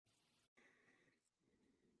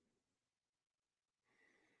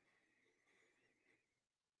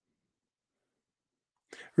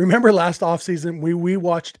Remember last offseason, we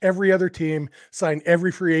watched every other team sign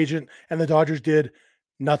every free agent, and the Dodgers did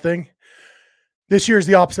nothing. This year is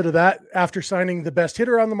the opposite of that. After signing the best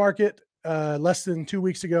hitter on the market less than 2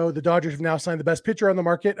 weeks ago, the Dodgers have now signed the best pitcher on the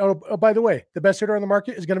market. Oh, by the way, the best hitter on the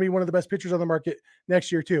market is going to be one of the best pitchers on the market next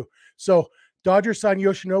year too. So Dodgers signed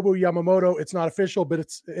Yoshinobu Yamamoto. It's not official, but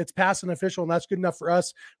it's past and official, and that's good enough for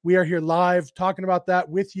us. We are here live talking about that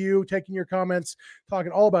with you, taking your comments,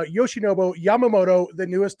 talking all about Yoshinobu Yamamoto, the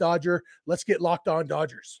newest Dodger. Let's get locked on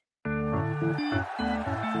Dodgers.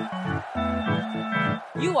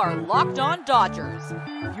 You are Locked On Dodgers,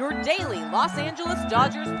 your daily Los Angeles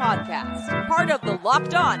Dodgers podcast. Part of the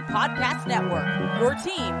Locked On Podcast Network, your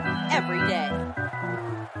team every day.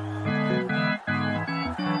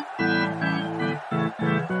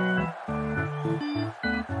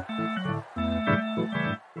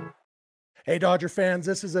 Hey, Dodger fans,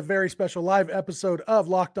 this is a very special live episode of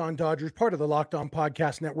Locked On Dodgers, part of the Locked On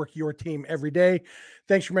Podcast Network, your team every day.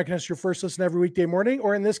 Thanks for making us your first listen every weekday morning,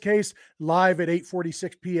 or in this case, live at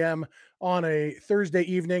 8:46 p.m. on a Thursday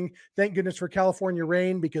evening. Thank goodness for California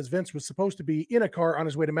rain, because Vince was supposed to be in a car on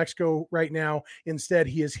his way to Mexico right now. Instead,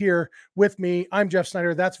 he is here with me. I'm Jeff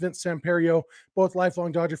Snyder. That's Vince Samperio, both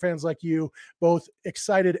lifelong Dodger fans like you, both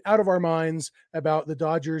excited out of our minds about the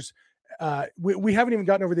Dodgers. We haven't even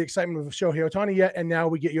gotten over the excitement of Shohei Ohtani yet, and now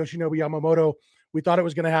we get Yoshinobu Yamamoto. We thought it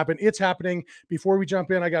was going to happen. It's happening. Before we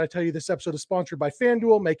jump in, I got to tell you this episode is sponsored by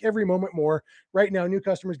FanDuel. Make every moment more. Right now, new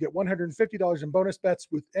customers get $150 in bonus bets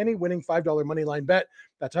with any winning $5 moneyline bet.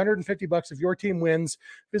 That's $150 if your team wins.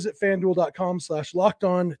 Visit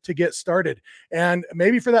FanDuel.com/lockedon to get started. And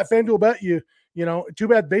maybe for that FanDuel bet, you know, too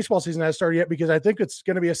bad baseball season hasn't started yet, because I think it's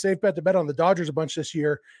going to be a safe bet to bet on the Dodgers a bunch this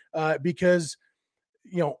year because,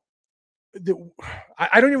 you know,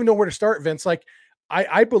 I don't even know where to start, Vince. Like,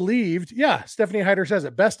 I believed, Stephanie Heider says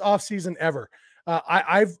it, best offseason ever.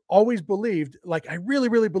 I've always believed, like, I really,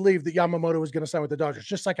 really believed that Yamamoto was going to sign with the Dodgers,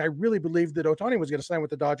 just like I really believed that Ohtani was going to sign with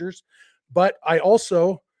the Dodgers. But I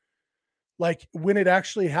also, like, when it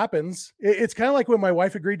actually happens, it's kind of like when my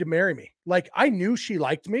wife agreed to marry me. Like, I knew she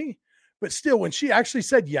liked me, but still, when she actually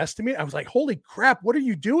said yes to me, I was like, holy crap, what are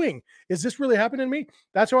you doing? Is this really happening to me?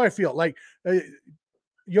 That's how I feel. Like,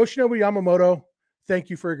 Yoshinobu Yamamoto,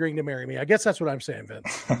 thank you for agreeing to marry me. I guess that's what I'm saying,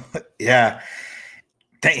 Vince. Yeah.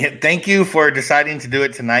 Thank you for deciding to do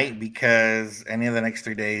it tonight, because any of the next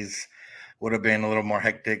 3 days would have been a little more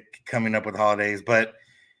hectic coming up with holidays. But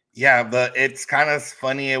yeah, it's kind of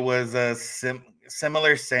funny. It was a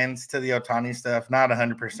similar sense to the Ohtani stuff, not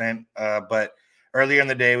 100%. But earlier in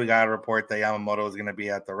the day, we got a report that Yamamoto was going to be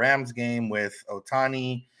at the Rams game with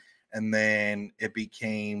Ohtani. And then it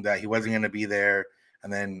became that he wasn't going to be there.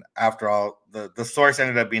 And then after all, the source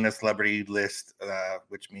ended up being a celebrity list,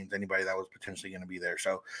 which means anybody that was potentially going to be there.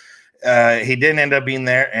 So he didn't end up being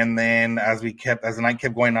there. And then as the night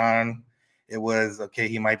kept going on, it was, okay,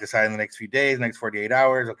 he might decide in the next few days, next 48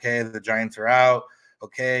 hours. Okay, the Giants are out.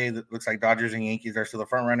 Okay, it looks like Dodgers and Yankees are still the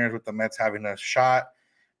front runners, with the Mets having a shot.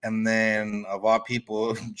 And then, of all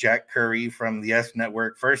people, Jack Curry from the S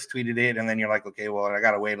Network first tweeted it. And then you're like, okay, well, I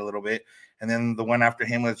got to wait a little bit. And then the one after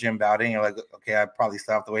him was Jim Bowden. You're like, okay, I probably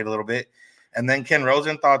still have to wait a little bit. And then Ken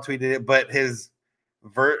Rosenthal tweeted it, but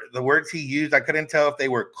the words he used, I couldn't tell if they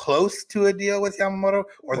were close to a deal with Yamamoto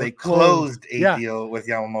or they closed a deal with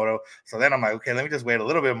Yamamoto. So then I'm like, okay, let me just wait a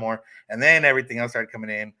little bit more. And then everything else started coming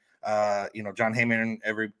in, John Heyman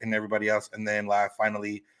and everybody else. And then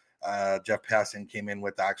finally, Jeff Passan came in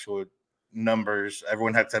with the actual numbers.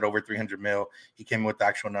 Everyone had said over 300 mil. He came in with the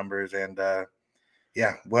actual numbers. And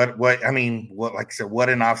what like I said, what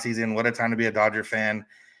an offseason, what a time to be a Dodger fan.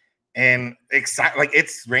 And it's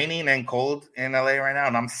raining and cold in LA right now,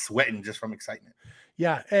 and I'm sweating just from excitement.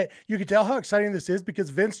 Yeah, you can tell how exciting this is because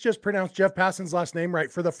Vince just pronounced Jeff Passan's last name right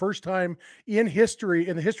for the first time in the history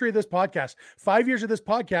of this podcast. 5 years of this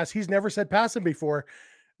podcast, he's never said Passan before.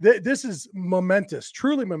 This is momentous,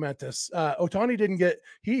 truly momentous. Ohtani didn't get,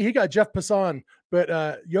 he got Jeff Passan, but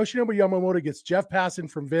Yoshinobu Yamamoto gets Jeff Passan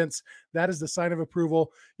from Vince. That is the sign of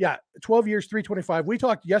approval. Yeah, 12 years, 325. We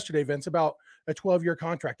talked yesterday, Vince, about a 12-year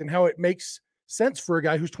contract and how it makes sense for a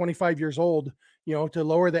guy who's 25 years old, to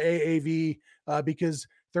lower the AAV because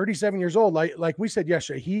 37 years old, like we said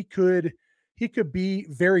yesterday, he could be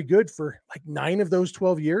very good for like 9 of those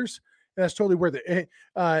 12 years. And that's totally worth it.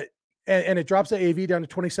 And it drops the AV down to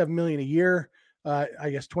 27 million a year. I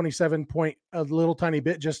guess 27 point a little tiny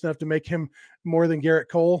bit, just enough to make him more than Garrett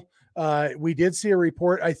Cole. We did see a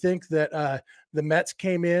report, I think, that the Mets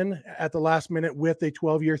came in at the last minute with a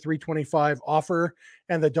 12-year, 325 offer,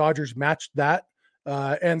 and the Dodgers matched that.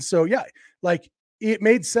 And so, yeah, like it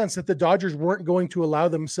made sense that the Dodgers weren't going to allow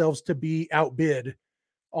themselves to be outbid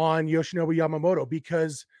on Yoshinobu Yamamoto,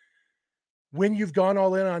 because when you've gone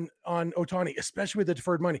all in on Ohtani, especially with the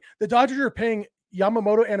deferred money, the Dodgers are paying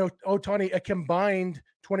Yamamoto and Ohtani a combined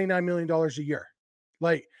 $29 million a year.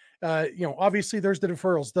 Like, obviously there's the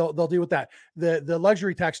deferrals. They'll deal with that. The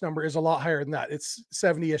luxury tax number is a lot higher than that. It's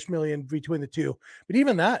 70-ish million between the two. But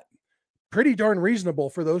even that, pretty darn reasonable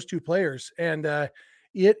for those two players. And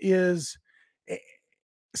it is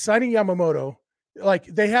signing Yamamoto. Like,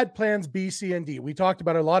 they had plans B, C, and D. We talked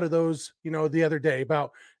about a lot of those, the other day,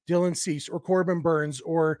 about Dylan Cease or Corbin Burns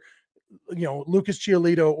or Lucas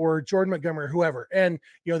Giolito or Jordan Montgomery, whoever. And,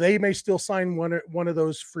 they may still sign one of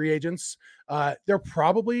those free agents. They're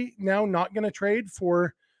probably now not going to trade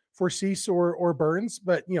for Cease or Burns,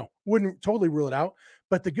 but, wouldn't totally rule it out.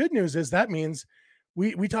 But the good news is that means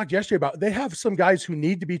we talked yesterday about they have some guys who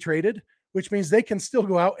need to be traded, which means they can still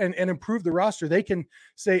go out and improve the roster. They can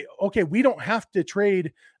say, okay, we don't have to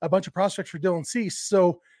trade a bunch of prospects for Dylan Cease.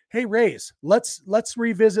 So, hey, Rays, let's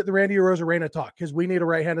revisit the Randy Arozarena talk, because we need a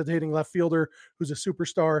right-handed hitting left fielder who's a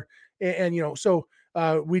superstar. And so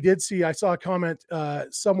we did see, I saw a comment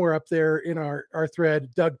somewhere up there in our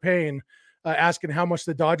thread, Doug Payne asking how much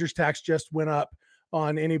the Dodgers tax just went up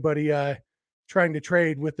on anybody trying to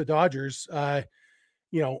trade with the Dodgers. I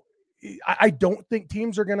don't think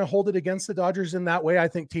teams are going to hold it against the Dodgers in that way. I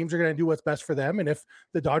think teams are going to do what's best for them. And if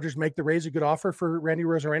the Dodgers make the Rays a good offer for Randy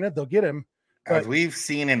Arozarena, they'll get him. As we've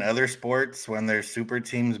seen in other sports, when there's super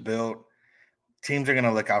teams built, teams are going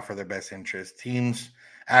to look out for their best interest. Teams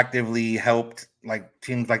actively helped, like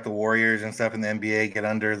teams like the Warriors and stuff in the NBA, get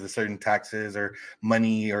under the certain taxes or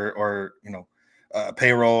money or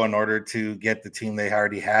payroll in order to get the team they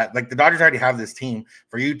already had. Like, the Dodgers already have this team.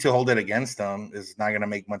 For you to hold it against them is not going to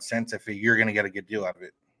make much sense if you're going to get a good deal out of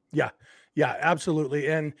it. Yeah, absolutely.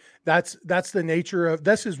 And that's the nature of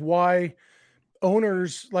this. Is why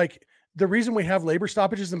owners, like, the reason we have labor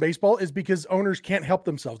stoppages in baseball is because owners can't help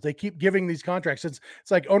themselves. They keep giving these contracts. It's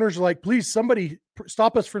like owners are like, please, somebody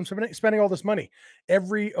stop us from spending all this money.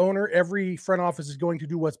 Every owner, every front office is going to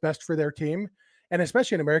do what's best for their team. And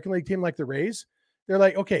especially an American League team like the Rays, they're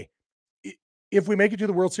like, okay, if we make it to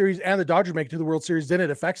the World Series and the Dodgers make it to the World Series, then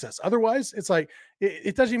it affects us. Otherwise, it's like,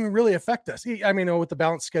 it doesn't even really affect us. I mean, with the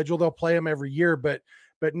balanced schedule, they'll play them every year, but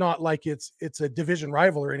not like it's a division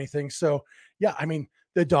rival or anything. So yeah, I mean,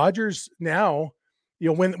 the Dodgers now,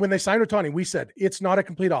 when they signed Ohtani, we said it's not a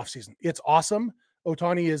complete offseason. It's awesome.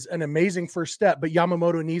 Ohtani is an amazing first step, but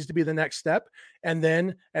Yamamoto needs to be the next step. And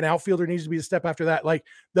then an outfielder needs to be the step after that. Like,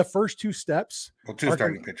 the first two steps. Well, two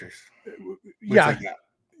starting pitchers. Yeah.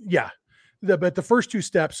 But the first two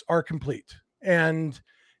steps are complete. And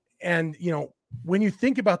when you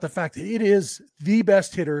think about the fact that it is the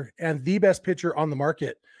best hitter and the best pitcher on the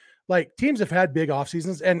market, like, teams have had big off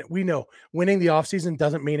seasons, and we know winning the off season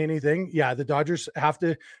doesn't mean anything. Yeah, the Dodgers have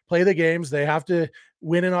to play the games. They have to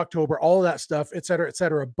win in October, all of that stuff, et cetera, et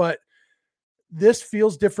cetera. But this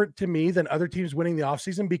feels different to me than other teams winning the off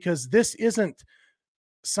season, because this isn't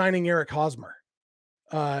signing Eric Hosmer.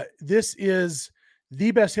 This is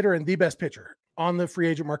the best hitter and the best pitcher on the free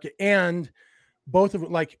agent market. And both of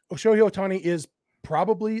them, like, Shohei Ohtani is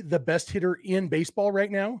probably the best hitter in baseball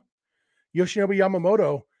right now. Yoshinobu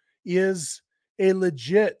Yamamoto is a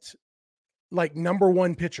legit, like, number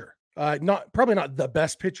one pitcher. Probably not the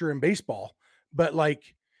best pitcher in baseball, but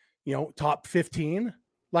top 15.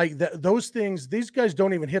 Like, those things, these guys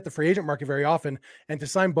don't even hit the free agent market very often. And to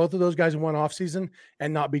sign both of those guys in one offseason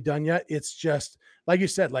and not be done yet, it's just, like you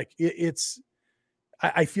said, like,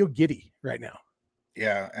 I feel giddy right now.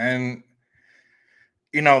 Yeah. And,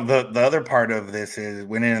 the other part of this is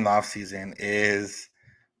winning in the offseason is,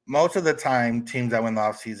 most of the time, teams that win the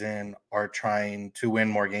offseason are trying to win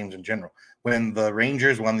more games in general. When the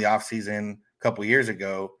Rangers won the offseason a couple years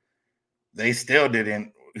ago, they still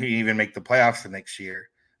didn't even make the playoffs the next year.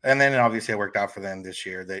 And then obviously it worked out for them this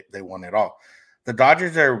year. They won it all. The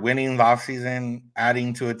Dodgers are winning the offseason,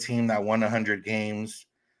 adding to a team that won 100 games,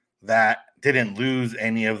 that didn't lose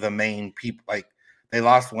any of the main people. Like, they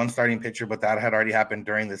lost one starting pitcher, but that had already happened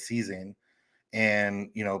during the season. And,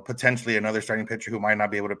 potentially another starting pitcher who might not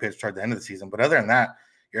be able to pitch toward the end of the season. But other than that,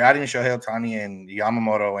 you're adding Shohei Ohtani and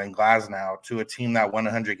Yamamoto and Glasnow to a team that won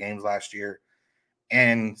 100 games last year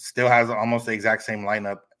and still has almost the exact same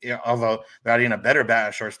lineup. Although they're adding a better bat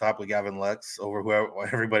at shortstop with Gavin Lux over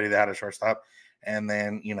everybody that had a shortstop. And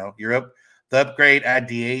then, Europe, the upgrade at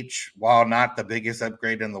DH, while not the biggest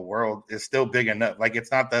upgrade in the world, is still big enough. Like,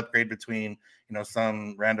 it's not the upgrade between,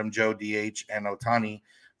 some random Joe DH and Ohtani.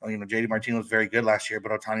 JD Martinez was very good last year,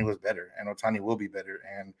 but Ohtani was better, and Ohtani will be better.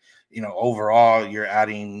 And, overall, you're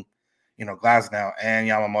adding, Glasnow and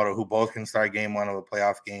Yamamoto, who both can start game one of a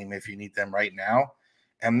playoff game if you need them right now.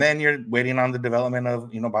 And then you're waiting on the development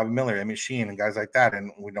of, Bobby Miller, Emmett Sheehan, and guys like that.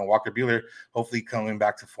 And we know Walker Buehler hopefully coming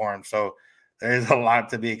back to form. So there's a lot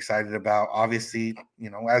to be excited about. Obviously,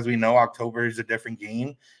 as we know, October is a different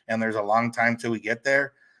game, and there's a long time till we get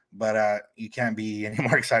there. But you can't be any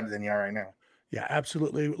more excited than you are right now. Yeah,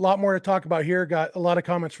 absolutely. A lot more to talk about here. Got a lot of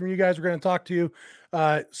comments from you guys. We're going to talk to you.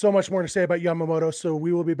 So much more to say about Yamamoto. So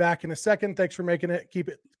we will be back in a second. Thanks for making it.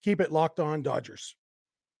 Keep it locked on Dodgers.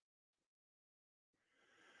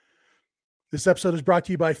 This episode is brought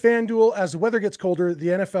to you by FanDuel. As the weather gets colder, the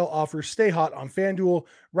NFL offers Stay Hot on FanDuel.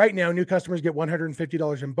 Right now, new customers get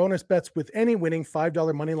 $150 in bonus bets with any winning $5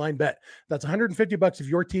 moneyline bet. That's $150 if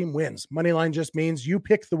your team wins. Moneyline just means you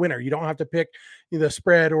pick the winner. You don't have to pick the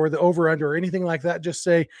spread or the over-under or anything like that. Just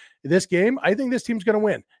say, this game, I think this team's going to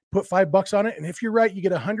win. Put $5 on it, and if you're right, you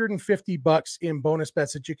get $150 in bonus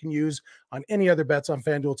bets that you can use on any other bets on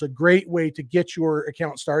FanDuel. It's a great way to get your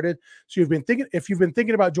account started. So if you've been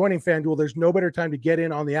thinking about joining FanDuel, there's no better time to get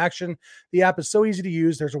in on the action. The app is so easy to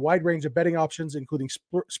use. There's a wide range of betting options, including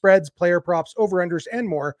spreads, player props, over-unders, and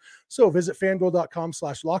more. So visit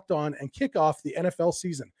FanDuel.com/lockedon and kick off the NFL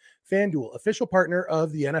season. FanDuel, official partner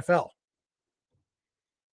of the NFL.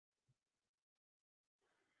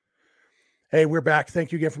 Hey, we're back.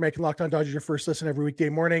 Thank you again for making Locked On Dodgers your first listen every weekday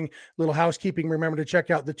morning. Little housekeeping. Remember to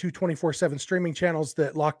check out the 24/7 streaming channels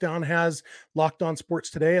that Locked On has. Locked On Sports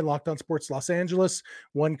Today and Locked On Sports Los Angeles.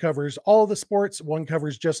 One covers all of the sports. One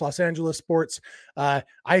covers just Los Angeles sports. I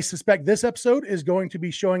suspect this episode is going to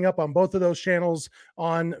be showing up on both of those channels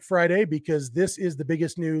on Friday because this is the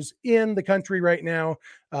biggest news in the country right now,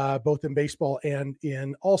 both in baseball and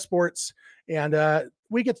in all sports. And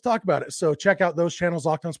we get to talk about it. So check out those channels,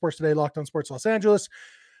 Locked On Sports Today, Locked On Sports Los Angeles.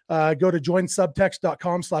 Go to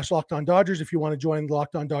joinsubtext.com/LockedOnDodgers if you want to join the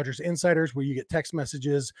Locked On Dodgers Insiders, where you get text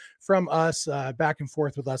messages from us back and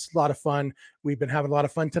forth with us. A lot of fun. We've been having a lot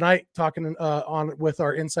of fun tonight talking on with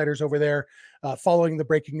our insiders over there, following the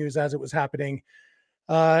breaking news as it was happening.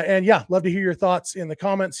 And yeah, love to hear your thoughts in the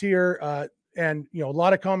comments here. And a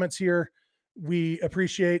lot of comments here. We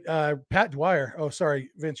appreciate Pat Dwyer. Oh,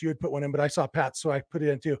 sorry, Vince, you had put one in, but I saw Pat, so I put it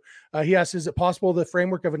in too. He asks, is it possible the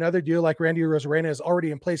framework of another deal like Randy Arozarena is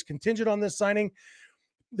already in place contingent on this signing?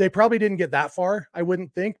 They probably didn't get that far, I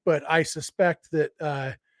wouldn't think, but I suspect that,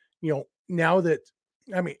 now that,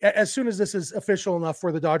 as soon as this is official enough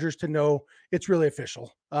for the Dodgers to know it's really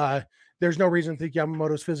official, there's no reason to think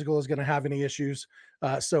Yamamoto's physical is going to have any issues.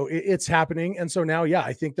 So it's happening. And so now,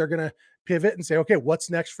 I think they're going to pivot and say, okay,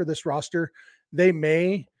 what's next for this roster? They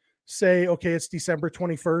may say, okay, it's December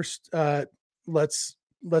 21st. Let's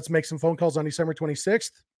make some phone calls on December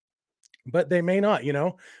 26th, but they may not,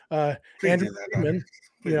 Andrew Friedman,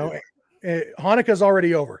 Hanukkah's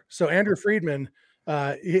already over. So Andrew Friedman,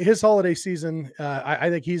 his holiday season,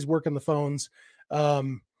 I think he's working the phones. I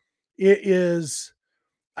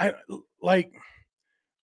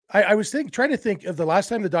was trying to think of the last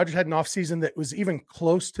time the Dodgers had an offseason that was even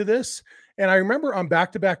close to this. And I remember on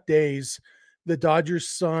back-to-back days, the Dodgers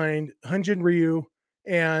signed Hyun-Jin Ryu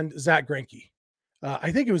and Zach Greinke.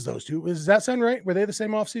 I think it was those two. Does that sound right? Were they the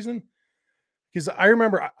same offseason? Because I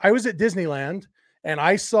remember I was at Disneyland and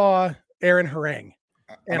I saw Aaron Harang.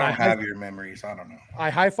 And I have your memories. I don't know. I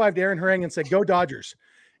high-fived Aaron Harang and said, go Dodgers.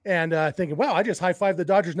 And thinking, wow, I just high-fived the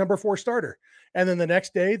Dodgers number 4 starter. And then the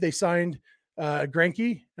next day they signed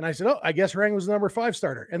Greinke, and I said, oh, I guess Harang was the number 5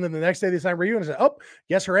 starter. And then the next day they signed Ryu, and I said, oh,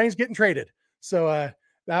 guess Harang's getting traded. So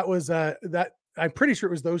that was that. I'm pretty sure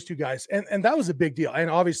it was those two guys, and that was a big deal. And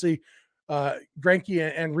obviously,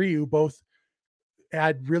 Greinke and Ryu both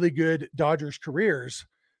had really good Dodgers careers,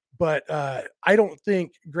 but I don't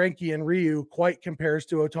think Greinke and Ryu quite compares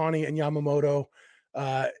to Ohtani and Yamamoto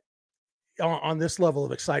on this level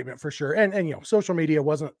of excitement for sure. And social media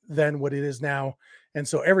wasn't then what it is now. And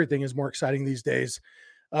so everything is more exciting these days.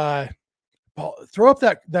 Paul, throw up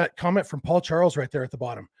that comment from Paul Charles right there at the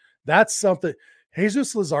bottom. That's something.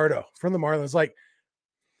 Jesus Luzardo from the Marlins. Like,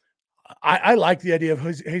 I like the idea of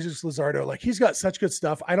Jesus Luzardo. Like, he's got such good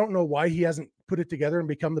stuff. I don't know why he hasn't put it together and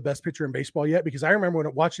become the best pitcher in baseball yet, because I remember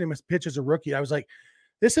when watching him pitch as a rookie, I was like,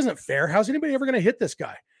 this isn't fair. How's anybody ever going to hit this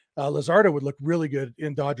guy? Luzardo would look really good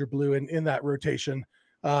in Dodger blue and in that rotation.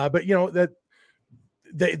 But that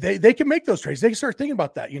they can make those trades. They can start thinking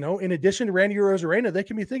about that. In addition to Randy Arozarena, they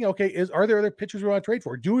can be thinking, okay, are there other pitchers we want to trade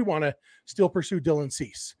for? Do we want to still pursue Dylan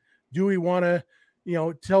Cease? Do we want to,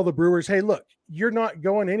 tell the Brewers, hey, look, you're not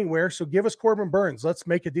going anywhere, so give us Corbin Burns. Let's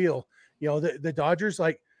make a deal. The Dodgers,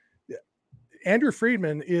 like, Andrew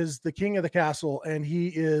Friedman is the king of the castle, and he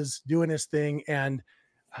is doing his thing. And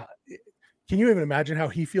can you even imagine how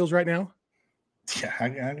he feels right now? Yeah, I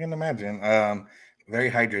can imagine. very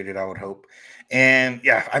hydrated, I would hope. And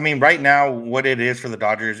yeah, I mean, right now, what it is for the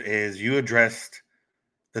Dodgers is you addressed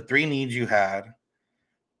the 3 needs you had.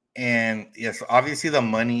 And yes, obviously the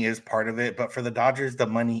money is part of it, but for the Dodgers, the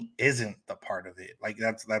money isn't the part of it. Like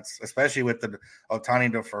that's especially with the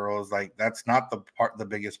Ohtani deferrals, like that's not the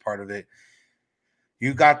biggest part of it.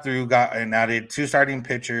 You got and added 2 starting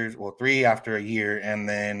pitchers, well, 3 after a year, and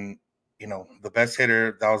then the best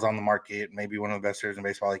hitter that was on the market, maybe one of the best hitters in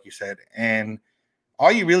baseball, like you said. And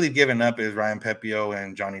all you really given up is Ryan Pepio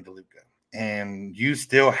and Johnny DeLuca. And you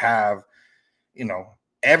still have,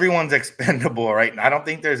 everyone's expendable, right? I don't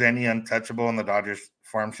think there's any untouchable in the Dodgers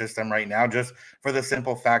farm system right now, just for the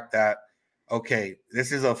simple fact that, okay,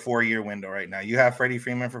 this is a 4-year window right now. You have Freddie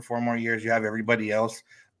Freeman for 4 more years. You have everybody else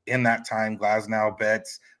in that time, Glasnow,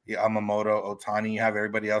 Betts, Yamamoto, Ohtani. You have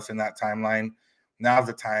everybody else in that timeline. Now's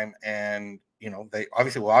the time. And, they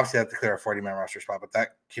obviously have to clear a 40-man roster spot, but that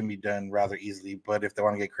can be done rather easily. But if they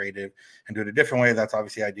want to get creative and do it a different way, that's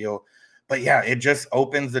obviously ideal. But yeah, it just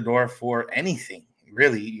opens the door for anything,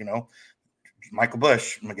 really. Michael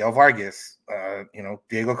Busch, Miguel Vargas,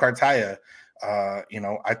 Diego Cartaya.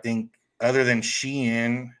 I think other than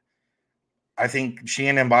Sheehan, I think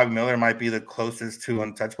Sheehan and Bobby Miller might be the closest to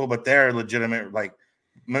untouchable, but they're legitimate. Like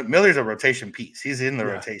Miller's a rotation piece. He's in the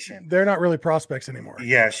rotation. They're not really prospects anymore.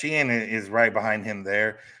 Yeah, Sheehan is right behind him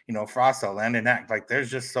there. Frosto, Landon Act. Like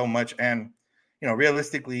there's just so much. And,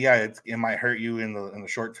 realistically, yeah, it might hurt you in the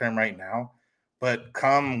short term right now. But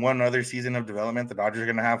come one other season of development, the Dodgers are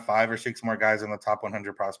going to have 5 or 6 more guys in the top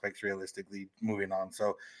 100 prospects realistically moving on.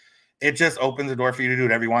 So it just opens the door for you to do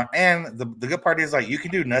whatever you want. And the good part is, like, you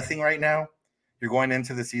can do nothing right now. You're going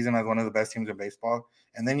into the season as one of the best teams in baseball,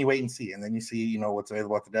 and then you wait and see, and then you see, what's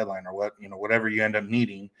available at the deadline, or what, whatever you end up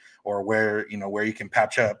needing, or where you can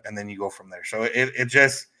patch up, and then you go from there. So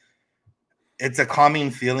it's a calming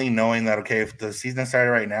feeling knowing that, okay, if the season started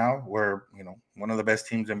right now, we're, one of the best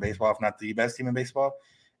teams in baseball, if not the best team in baseball,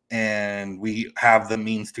 and we have the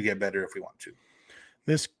means to get better if we want to.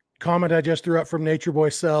 This comment I just threw up from Nature Boy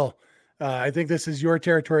Cell. I think this is your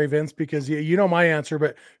territory, Vince, because you know my answer,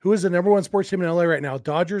 but who is the number 1 sports team in LA right now,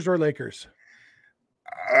 Dodgers or Lakers?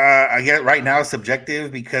 I get right now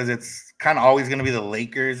subjective because it's kind of always going to be the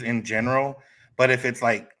Lakers in general. But if it's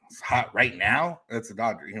like hot right now, it's the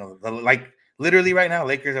Dodgers. Like literally right now,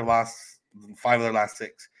 Lakers have lost 5 of their last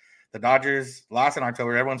 6. The Dodgers lost in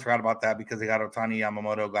October. Everyone's forgot about that because they got Ohtani,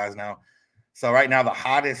 Yamamoto guys now. So right now, the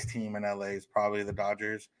hottest team in LA is probably the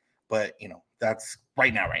Dodgers. But, that's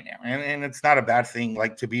right now. And it's not a bad thing,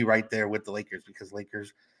 like, to be right there with the Lakers, because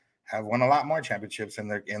Lakers have won a lot more championships and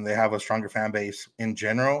they have a stronger fan base in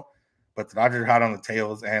general. But the Dodgers are hot on the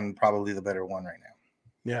tails and probably the better one right now.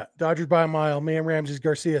 Yeah, Dodgers by a mile. Me and Ramses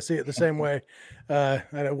Garcia see it the same way.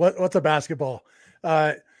 What's a basketball?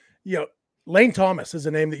 Lane Thomas is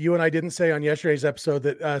a name that you and I didn't say on yesterday's episode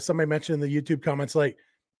that somebody mentioned in the YouTube comments. Like,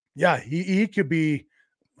 yeah, he could be.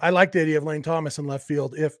 I like the idea of Lane Thomas in left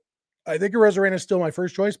field. If I think Arozarena is still my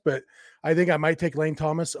first choice, but I think I might take Lane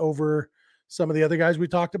Thomas over some of the other guys we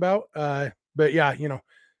talked about. But yeah,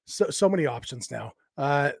 so many options now.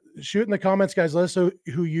 Shoot in the comments, guys. Let us know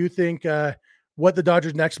who you think, what the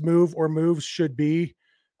Dodgers' next move or moves should be.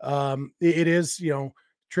 It is,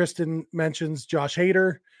 Tristan mentions Josh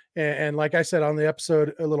Hader. And like I said on the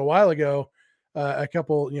episode a little while ago,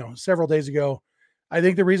 several days ago, I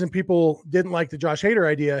think the reason people didn't like the Josh Hader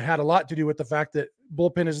idea had a lot to do with the fact that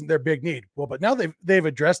bullpen isn't their big need. Well, but now they've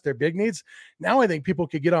addressed their big needs. Now I think people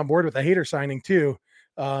could get on board with a Hader signing too.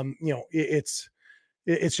 It's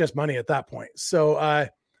just money at that point. So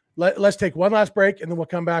let's take one last break and then we'll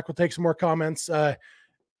come back. We'll take some more comments.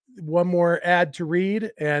 One more ad to read,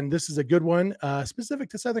 and this is a good one, specific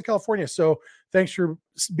to Southern California. So thanks for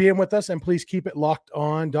being with us, and please keep it locked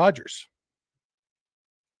on Dodgers.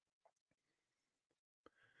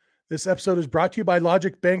 This episode is brought to you by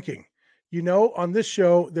Logic Banking. On this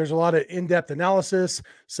show, there's a lot of in-depth analysis,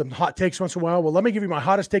 some hot takes once in a while. Well, let me give you my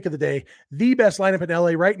hottest take of the day. The best lineup in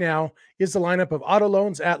LA right now is the lineup of auto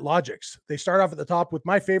loans at Logix. They start off at the top with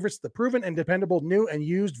my favorites, the proven and dependable new and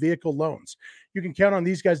used vehicle loans. You can count on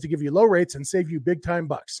these guys to give you low rates and save you big time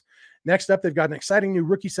bucks. Next up, they've got an exciting new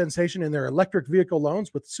rookie sensation in their electric vehicle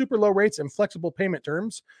loans with super low rates and flexible payment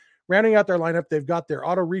terms. Rounding out their lineup, they've got their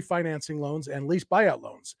auto refinancing loans and lease buyout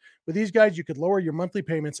loans. With these guys, you could lower your monthly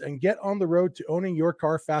payments and get on the road to owning your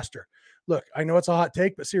car faster. Look, I know it's a hot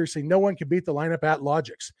take, but seriously, no one can beat the lineup at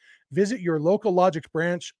Logix. Visit your local Logix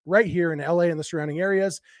branch right here in LA and the surrounding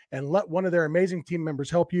areas and let one of their amazing team members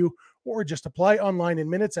help you, or just apply online in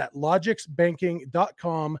minutes at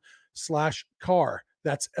logixbanking.com/car.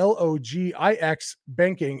 That's LOGIX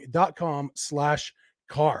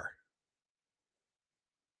banking.com/car.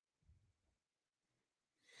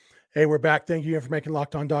 Hey, we're back. Thank you for making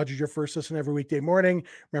Locked On Dodgers your first listen every weekday morning.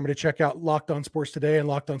 Remember to check out Locked On Sports Today and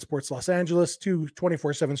Locked On Sports Los Angeles, two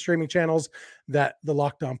 24/7 streaming channels that the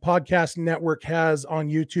Locked On Podcast Network has on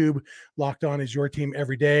YouTube. Locked On is your team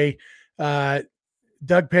every day.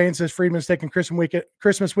 Doug Payne says Friedman's taking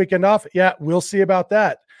Christmas weekend off. Yeah, we'll see about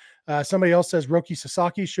that. Somebody else says Roki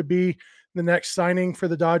Sasaki should be the next signing for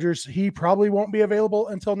the Dodgers. He probably won't be available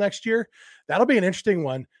until next year. That'll be an interesting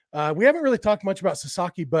one. We haven't really talked much about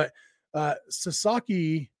Sasaki, but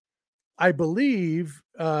Sasaki, I believe,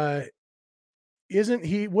 won't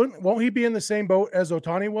he be in the same boat as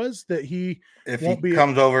Ohtani was, that he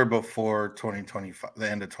comes over before 2025, the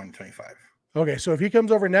end of 2025. Okay, so if he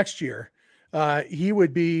comes over next year, it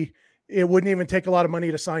wouldn't even take a lot of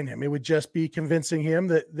money to sign him. It would just be convincing him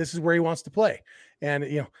that this is where he wants to play. And,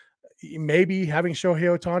 maybe having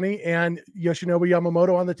Shohei Ohtani and Yoshinobu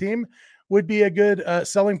Yamamoto on the team would be a good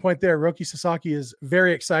selling point there. Roki Sasaki is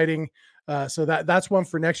very exciting. So that's one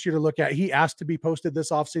for next year to look at. He asked to be posted this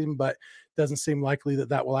offseason, but doesn't seem likely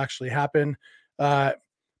that will actually happen. So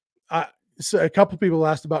a couple people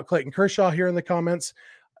asked about Clayton Kershaw here in the comments.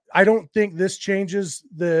 I don't think this changes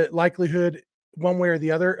the likelihood one way or the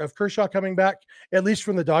other of Kershaw coming back, at least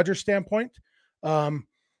from the Dodgers standpoint.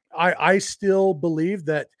 I still believe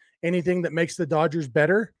that anything that makes the Dodgers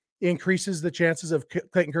better increases the chances of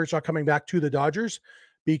Clayton Kershaw coming back to the Dodgers,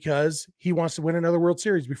 because he wants to win another World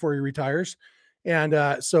Series before he retires.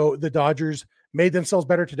 And so the Dodgers made themselves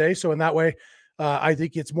better today. So in that way, I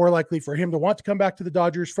think it's more likely for him to want to come back to the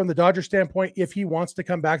Dodgers. From the Dodgers standpoint, if he wants to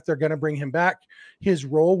come back, they're going to bring him back. His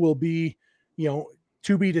role will be,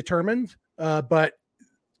 to be determined. But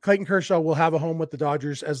Clayton Kershaw will have a home with the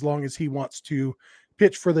Dodgers as long as he wants to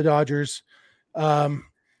pitch for the Dodgers.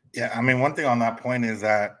 Yeah, I mean, one thing on that point is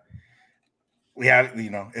that we have,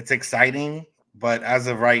 it's exciting, but as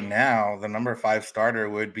of right now, the number 5 starter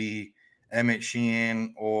would be Emmett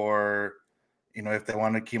Sheehan, or, if they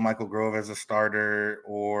want to keep Michael Grove as a starter,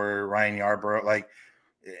 or Ryan Yarbrough.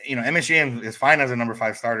 Emmett Sheehan is fine as a number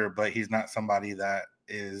 5 starter, but he's not somebody that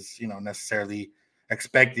is, necessarily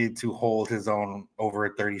expected to hold his own over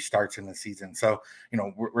 30 starts in the season. So,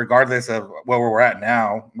 regardless of where we're at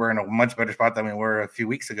now, we're in a much better spot than we were a few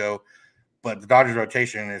weeks ago. But the Dodgers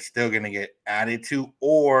rotation is still going to get added to,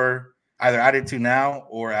 or either added to now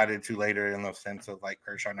or added to later, in the sense of like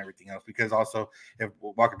Kershaw and everything else. Because also, if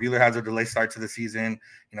Walker Buehler has a delayed start to the season,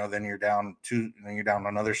 then you're down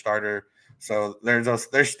another starter. So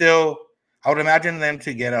there's still, I would imagine them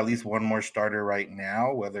to get at least one more starter right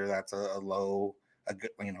now, whether that's a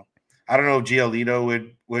good, I don't know if Giolito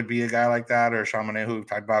would be a guy like that, or Chamonix, who we've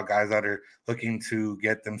talked about, guys that are looking to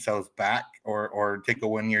get themselves back or take a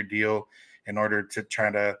 1-year deal in order to try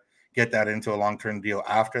to get that into a long-term deal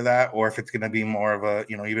after that, or if it's going to be more of a,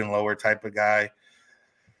 even lower type of guy.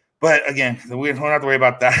 But again, we don't have to worry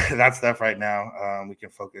about that stuff right now. We can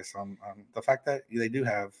focus on the fact that they do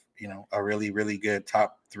have, a really, really good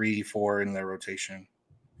top 3-4 in their rotation.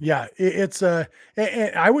 Yeah, it's and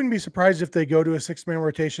I wouldn't be surprised if they go to a 6-man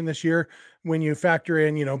rotation this year, when you factor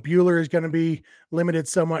in, Buehler is going to be limited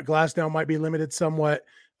somewhat. Glasnow might be limited somewhat.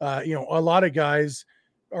 A lot of guys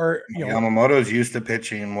are, Yamamoto's used to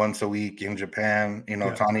pitching once a week in Japan.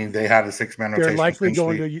 Ohtani, they had a 6-man rotation. They're likely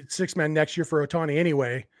going to 6-man next year for Ohtani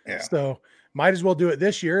anyway. Yeah. So might as well do it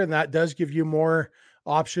this year. And that does give you more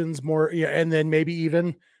options, and then maybe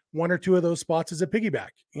even 1 or 2 of those spots as a piggyback.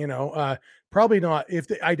 Probably not.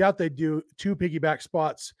 I doubt they do 2 piggyback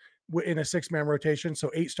spots in a 6-man rotation.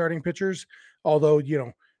 So 8 starting pitchers, although,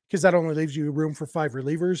 because that only leaves you room for 5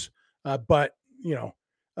 relievers. But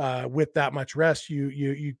with that much rest,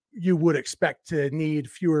 you would expect to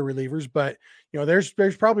need fewer relievers. But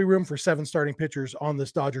there's probably room for 7 starting pitchers on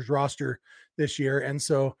this Dodgers roster this year. And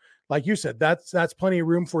so, like you said, that's plenty of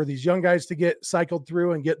room for these young guys to get cycled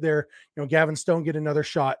through and get their, Gavin Stone get another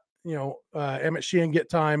shot, Emmett Sheehan get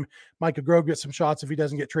time, Michael Grove get some shots if he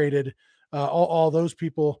doesn't get traded, all those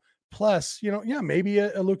people, plus, maybe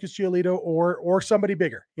a Lucas Giolito or somebody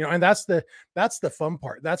bigger, and that's the fun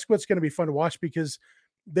part. That's what's going to be fun to watch, because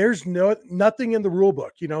there's nothing in the rule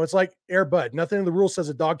book. It's like Air Bud. Nothing in the rules says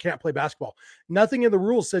a dog can't play basketball. Nothing in the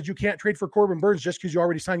rules says you can't trade for Corbin Burns just because you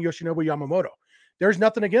already signed Yoshinobu Yamamoto. There's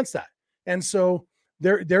nothing against that. And so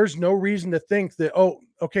there's no reason to think that,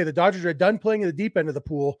 the Dodgers are done playing in the deep end of the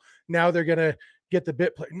pool. Now they're going to get the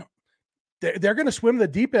bit play. No, they're going to swim the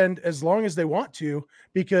deep end as long as they want to,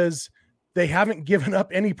 because they haven't given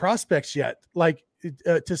up any prospects yet,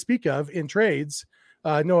 to speak of in trades.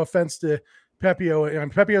 No offense to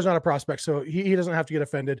Pepio. Pepio's not a prospect, so he doesn't have to get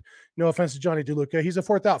offended. No offense to Johnny DeLuca. He's a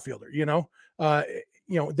 4th outfielder,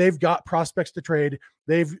 they've got prospects to trade.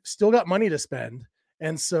 They've still got money to spend.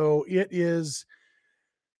 And so it is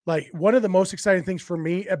like one of the most exciting things for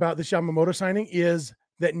me about this Yamamoto signing is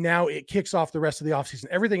that now it kicks off the rest of the offseason.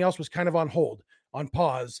 Everything else was kind of on hold, on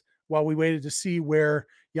pause, while we waited to see where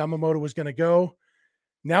Yamamoto was going to go.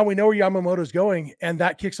 Now we know where Yamamoto is going, and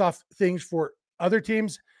that kicks off things for other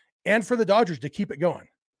teams and for the Dodgers to keep it going.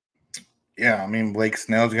 Yeah, I mean, Blake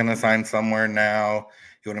Snell's going to sign somewhere now.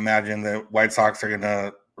 You would imagine the White Sox are going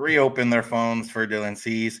to reopen their phones for Dylan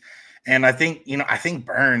Cease. And I think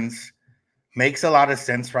Burns makes a lot of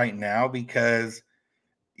sense right now because,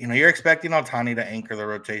 you're expecting Ohtani to anchor the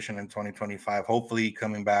rotation in 2025, hopefully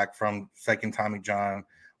coming back from second Tommy John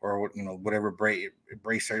or, whatever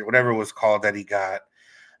bracer, whatever it was called that he got.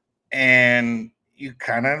 And you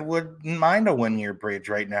kind of wouldn't mind a 1-year bridge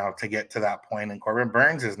right now to get to that point. And Corbin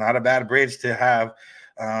Burns is not a bad bridge to have.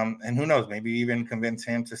 And who knows, maybe even convince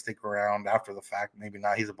him to stick around after the fact. Maybe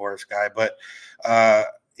not. He's a Boris guy. But,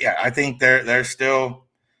 yeah, I think they're still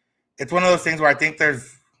 – it's one of those things where I think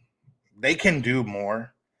they can do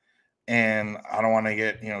more. And I don't want to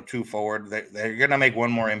get, too forward. They're going to make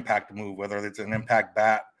one more impact move, whether it's an impact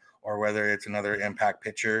bat or whether it's another impact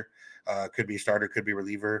pitcher. Could be starter, could be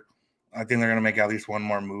reliever. I think they're going to make at least one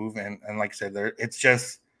more move. And like I said, it's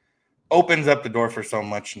just opens up the door for so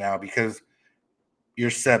much now because you're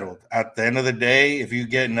settled. At the end of the day, if you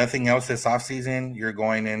get nothing else this offseason, you're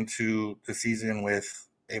going into the season with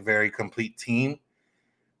a very complete team.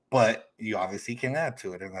 But you obviously can add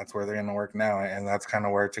to it, and that's where they're going to work now, and that's kind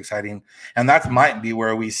of where it's exciting. And that might be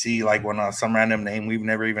where we see, like, when some random name we've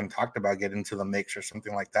never even talked about get into the mix or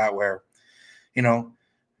something like that, where,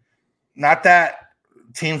 not that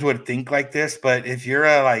teams would think like this, but if you're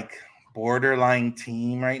a, borderline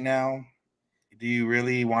team right now, do you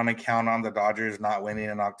really want to count on the Dodgers not winning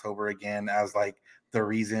in October again as, the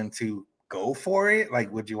reason to go for it?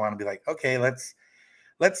 Would you want to be like, okay, let's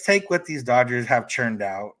take what these Dodgers have churned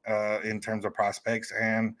out in terms of prospects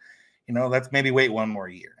and, let's maybe wait one more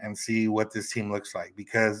year and see what this team looks like.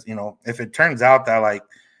 Because, if it turns out that,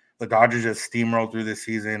 the Dodgers just steamroll through the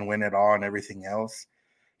season, win it all and everything else,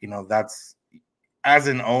 that's as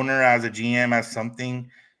an owner, as a GM, as something,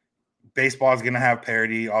 baseball is going to have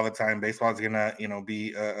parity all the time. Baseball is going to,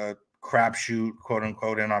 be a crapshoot, quote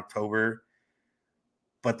unquote, in October.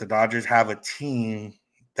 But the Dodgers have a team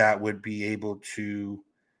that would be able to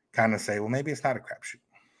kind of say, well, maybe it's not a crapshoot.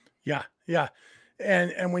 Yeah. Yeah.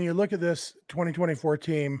 And when you look at this 2024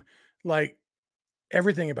 team,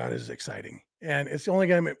 everything about it is exciting, and it's only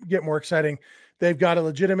going to get more exciting. They've got 3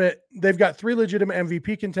 legitimate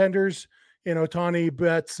MVP contenders in Ohtani,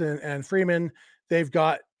 Betts, and Freeman. They've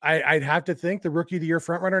got, I'd have to think, the rookie of the year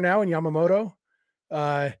frontrunner now in Yamamoto,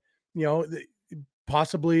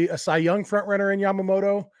 possibly a Cy Young frontrunner in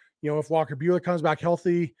Yamamoto. If Walker Buehler comes back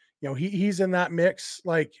healthy, he's in that mix.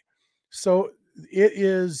 So it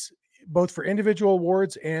is both for individual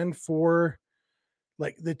awards and for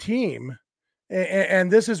the team.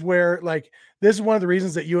 And this is where, this is one of the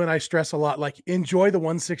reasons that you and I stress a lot, enjoy the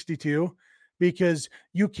 162, because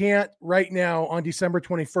you can't right now on December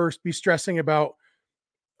 21st be stressing about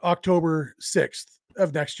October 6th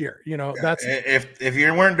of next year. That's if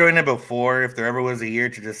you weren't doing it before, if there ever was a year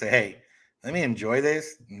to just say, hey, let me enjoy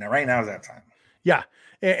this. Right now is that time. Yeah.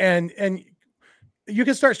 And you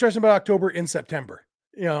can start stressing about October in September.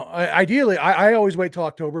 Ideally, I always wait till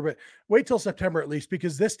October, but wait till September at least,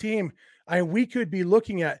 because this team, we could be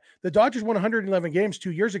looking at the Dodgers won 111 games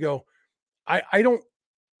 2 years ago. I don't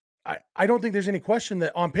think there's any question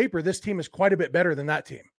that on paper, this team is quite a bit better than that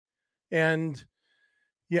team. And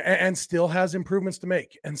and still has improvements to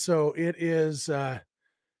make. And so it is, man,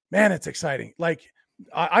 it's exciting.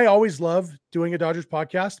 I always love doing a Dodgers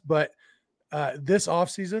podcast, but this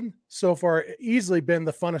offseason so far easily been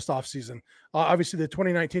the funnest offseason. Obviously the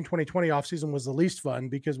 2019-2020 offseason was the least fun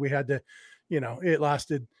because we had to,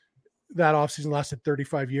 that offseason lasted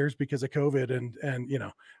 35 years because of COVID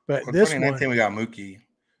but well, this 2019 we got Mookie.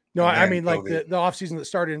 No, I mean the offseason that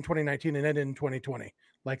started in 2019 and ended in 2020,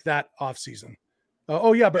 that offseason. They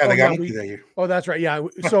got Mookie that year. Oh, that's right. Yeah.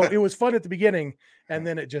 So it was fun at the beginning and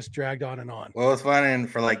then it just dragged on and on. Well, it was fun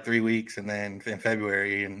for 3 weeks and then in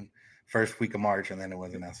February and first week of March, and then it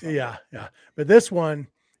wasn't as fun. Yeah. Yeah. But this one,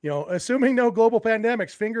 assuming no global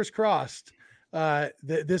pandemics, fingers crossed,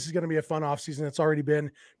 this is going to be a fun offseason. It's already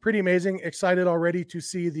been pretty amazing. Excited already to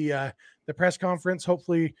see the press conference.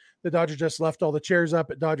 Hopefully the Dodgers just left all the chairs up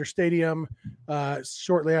at Dodger Stadium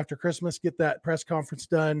shortly after Christmas, get that press conference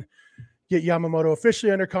done, get Yamamoto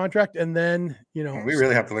officially under contract. And then, we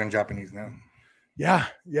really have to learn Japanese now. Yeah.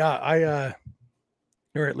 Yeah.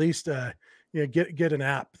 Or at least, get an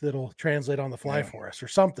app that'll translate on the fly for us or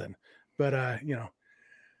something. But,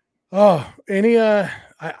 Oh,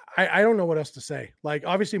 I don't know what else to say. Like,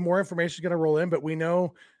 obviously more information is going to roll in, but we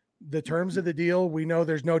know the terms of the deal. We know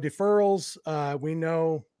there's no deferrals. We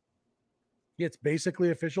know it's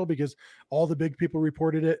basically official because all the big people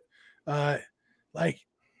reported it. Like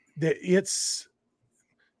that it's,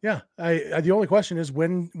 yeah. The only question is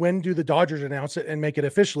when do the Dodgers announce it and make it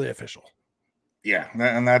officially official? Yeah.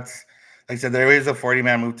 And that's, like I said, there is a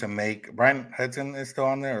 40-man move to make. Brian Hudson is still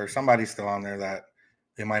on there, or somebody's still on there that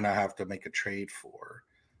they might not have to make a trade for.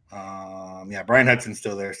 Yeah, Brian Hudson's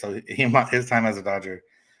still there, so his time as a Dodger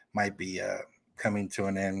might be coming to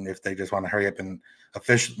an end if they just want to hurry up and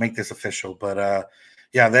make this official. But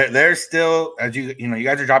yeah, there's still, as you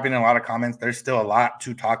guys are dropping in a lot of comments. There's still a lot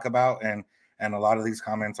to talk about, and a lot of these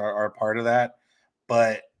comments are part of that.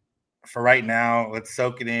 But for right now, let's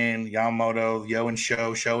soak it in. Yamamoto, Yo and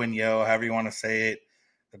Show and Yo, however you want to say it.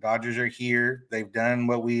 The Dodgers are here. They've done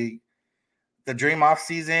the dream off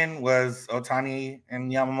season was Ohtani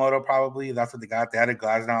and Yamamoto. Probably that's what they got. They had a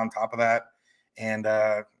Glasnow on top of that. And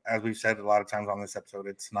as we've said a lot of times on this episode,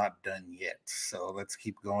 it's not done yet. So let's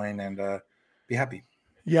keep going and be happy.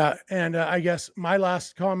 Yeah. And I guess my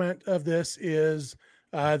last comment of this is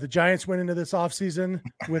the Giants went into this offseason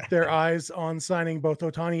with their eyes on signing both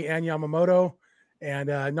Ohtani and Yamamoto.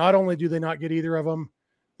 And not only do they not get either of them,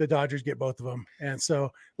 the Dodgers get both of them. And so,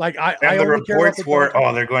 like, I the reports were,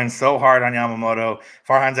 they're going so hard on Yamamoto.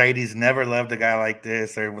 Farhan Zaidi's never loved a guy like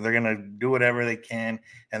this, or they're going to do whatever they can.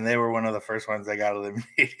 And they were one of the first ones that got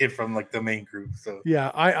eliminated from like the main group. So yeah,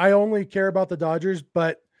 I only care about the Dodgers,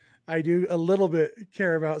 but I do a little bit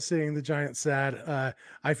care about seeing the Giants sad.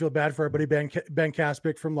 I feel bad for our buddy Ben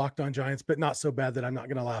Caspick from Locked On Giants, but not so bad that I'm not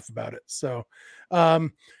going to laugh about it. So,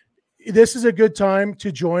 this is a good time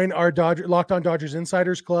to join our Locked On Dodgers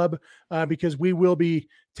Insiders Club because we will be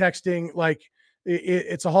texting. Like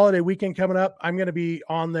it's a holiday weekend coming up. I'm going to be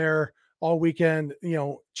on there all weekend,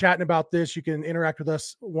 chatting about this. You can interact with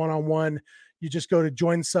us one-on-one. You just go to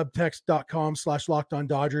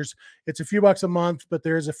joinsubtext.com/LockedOnDodgers. It's a few bucks a month, but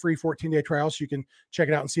there is a free 14-day trial, so you can check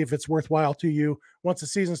it out and see if it's worthwhile to you. Once the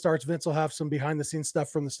season starts, Vince will have some behind-the-scenes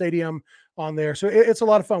stuff from the stadium on there. So it's a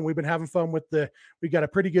lot of fun. We've been having fun with we got a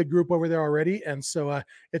pretty good group over there already, and so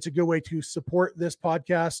it's a good way to support this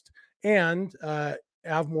podcast and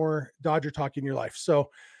have more Dodger talk in your life.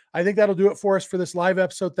 So I think that'll do it for us for this live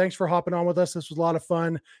episode. Thanks for hopping on with us. This was a lot of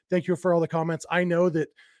fun. Thank you for all the comments. I know that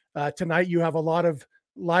tonight you have a lot of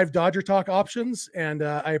live Dodger talk options, and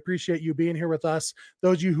I appreciate you being here with us.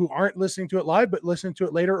 Those of you who aren't listening to it live but listening to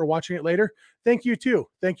it later or watching it later, thank you too.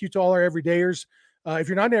 Thank you to all our everydayers. If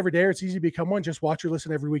you're not an everydayer, it's easy to become one. Just watch or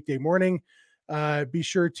listen every weekday morning. Be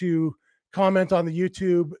sure to comment on the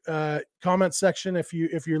YouTube comment section if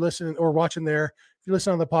you're listening or watching there. If you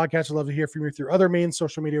listen on the podcast, I'd love to hear from you through other means,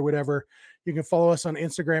 social media, whatever. You can follow us on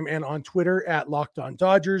Instagram and on Twitter at Locked On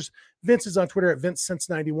Dodgers. Vince is on Twitter at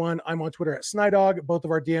VinceSense91. I'm on Twitter at Snydog. Both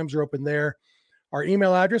of our DMs are open there. Our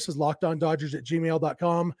email address is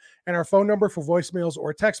lockedondodgers@gmail.com. And our phone number for voicemails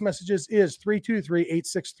or text messages is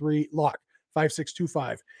 323-863-LOCK,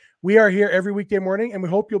 5625. We are here every weekday morning, and we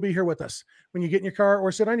hope you'll be here with us. When you get in your car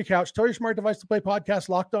or sit on your couch, tell your smart device to play podcast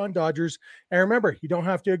Locked On Dodgers. And remember, you don't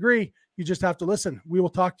have to agree. You just have to listen. We will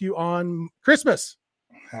talk to you on Christmas.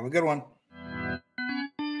 Have a good one.